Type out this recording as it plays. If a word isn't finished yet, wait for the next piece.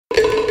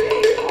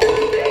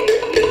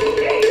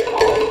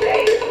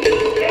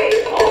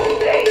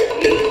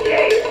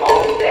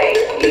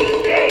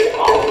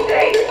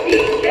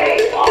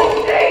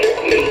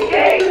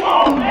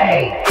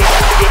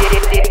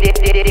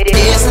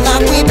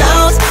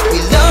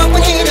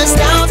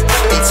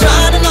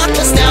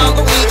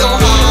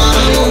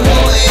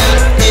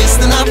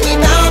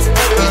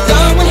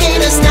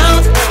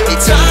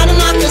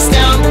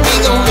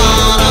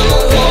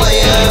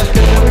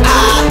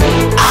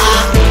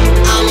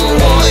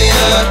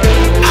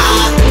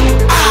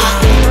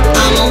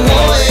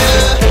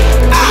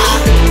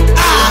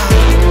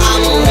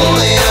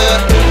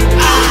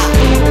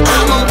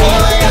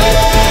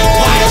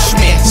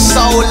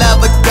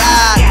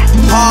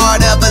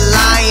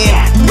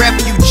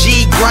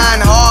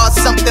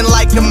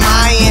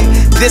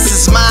This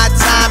is my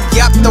time,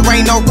 yup, there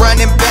ain't no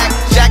running back.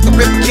 Jack the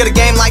Ripper, kill the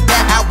game like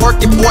that.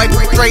 Outwork your boy,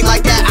 straight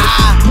like that.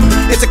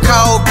 It's a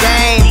cold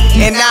game,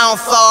 and I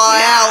don't fall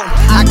out.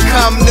 I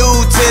come new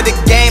to the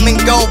game and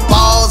go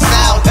balls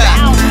out.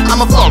 I'm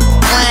a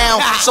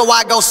clown, so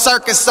I go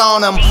circus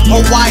on them.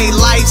 Hawaii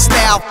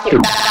lifestyle,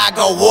 I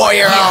go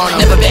warrior on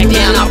them. Never back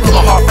down, I'll put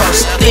my heart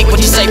first. Think what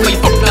you say before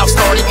you fucking mouth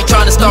start. If you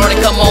trying to start it,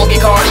 come on,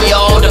 get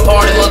cardio. The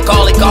party, we'll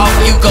call it golf.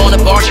 You going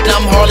to bark,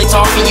 I'm hardly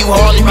talking. You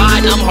hardly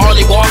riding, I'm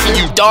hardly walking.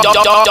 You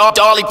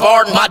Dolly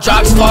Parton. My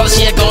drive's flawless,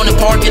 yeah, going to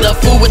park. Get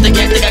up fool with the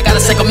gang, think I got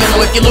a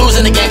Sacramento. If you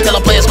lose in the game, tell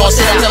them players gon'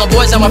 sit out. Tell them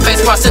boys on my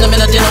face, before I send them in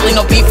a dinner. Leave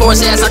no beat for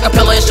his ass,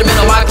 acapella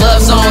instrumental. My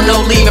gloves on,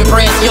 no leaving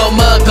prints. Your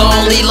mug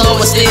on, lead low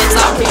and still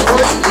top.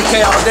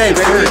 IKEI all day,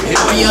 baby.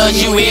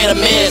 You here to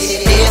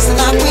miss. It's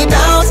like we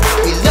bounce,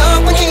 we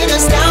love when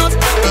haters down.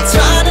 They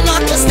try to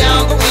knock us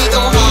down, but we go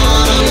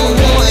hard, I'm a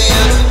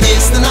warrior.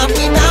 It's the night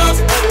we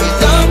bounce, we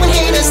love when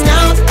haters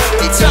down.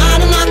 They try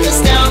to knock us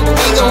down, but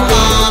we go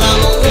hard,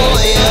 I'm a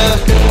warrior.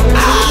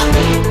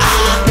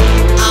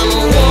 I'm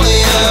a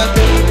warrior.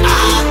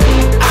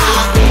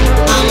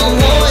 I'm a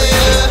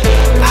warrior.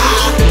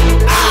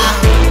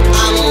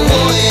 I'm a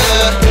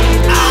warrior.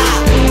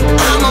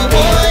 I'm a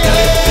warrior.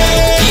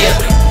 Yeah,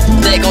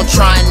 they gon'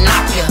 try and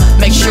knock ya.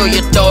 Make sure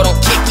your door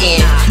don't kick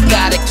in.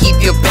 Gotta keep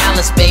your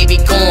balance, baby.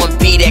 Go and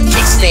be that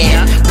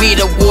kickstand. We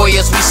the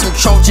warriors, we some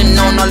Trojan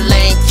on our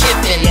lane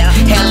kipping.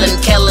 Helen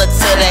Keller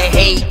to the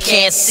hate,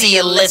 can't see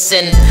or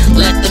listen.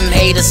 Let them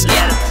haters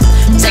slip.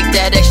 Take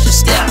that extra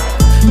step.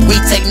 We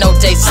take no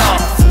days off.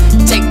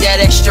 Take that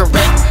extra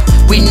rep.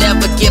 We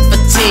never get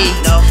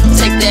fatigued.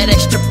 Take that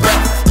extra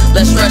breath.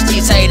 Let's rush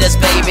these haters,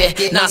 baby.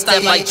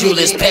 Non-stop like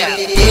Julius Pep.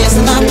 It's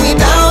the night we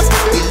bounce.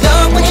 We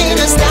love when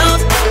haters down.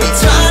 They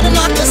try to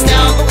knock us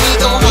down, but we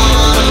go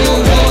hard. I'm a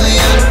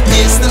warrior.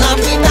 It's the night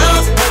we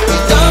bounce. We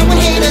love when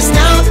haters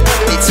down.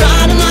 They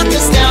try to knock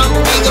us down,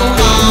 but we go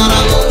hard.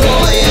 I'm a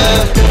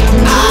warrior.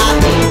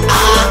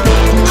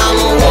 I'm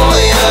a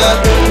warrior.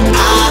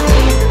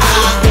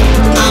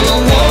 I'm a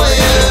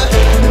warrior.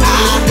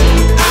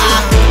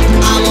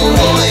 I'm a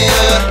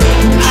warrior.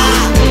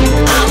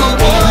 I'm a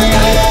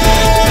warrior.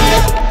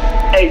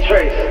 Hey,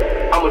 Trace,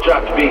 I'ma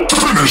drop the beat.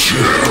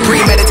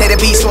 Premeditated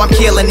beat, so I'm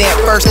killing it.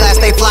 First,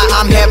 last, they fly,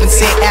 I'm heaven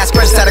sent. Ask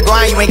questions at a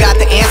grind, you ain't got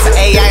the answer.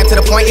 I am to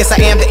the point, yes,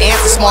 I am the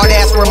answer. Smart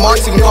ass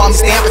remarks, you can call me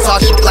Stanford. Talk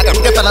shit like a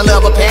nigga fell in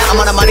love with Pam.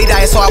 I'm on a money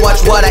diet, so I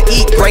watch what I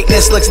eat.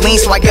 Greatness looks lean,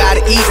 so I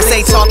gotta eat. They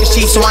say talk is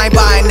cheap, so I ain't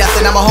buying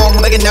nothing. I'm a home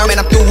begging nerd,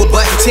 man, I'm through with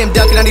button. Tim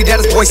Duncan, under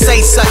that, boy,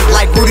 say something.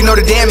 Like Rudy, know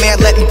the damn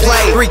man, let me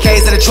play.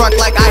 3Ks in the trunk,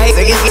 like I hate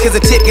it. Cause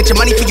a tip, get your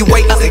money for you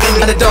wait.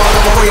 Again, the dog,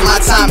 I'm a warrior, my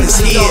time is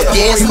here.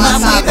 It's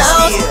my time is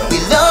here. We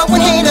love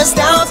when haters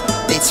down.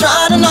 They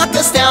try to knock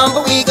us down,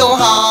 but we go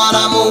hard,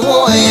 I'm a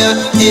warrior.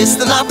 It's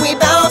the night we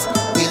bounce.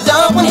 We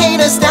love when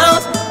haters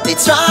down. They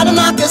try to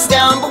knock us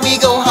down, but we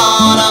go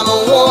hard, I'm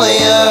a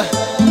warrior.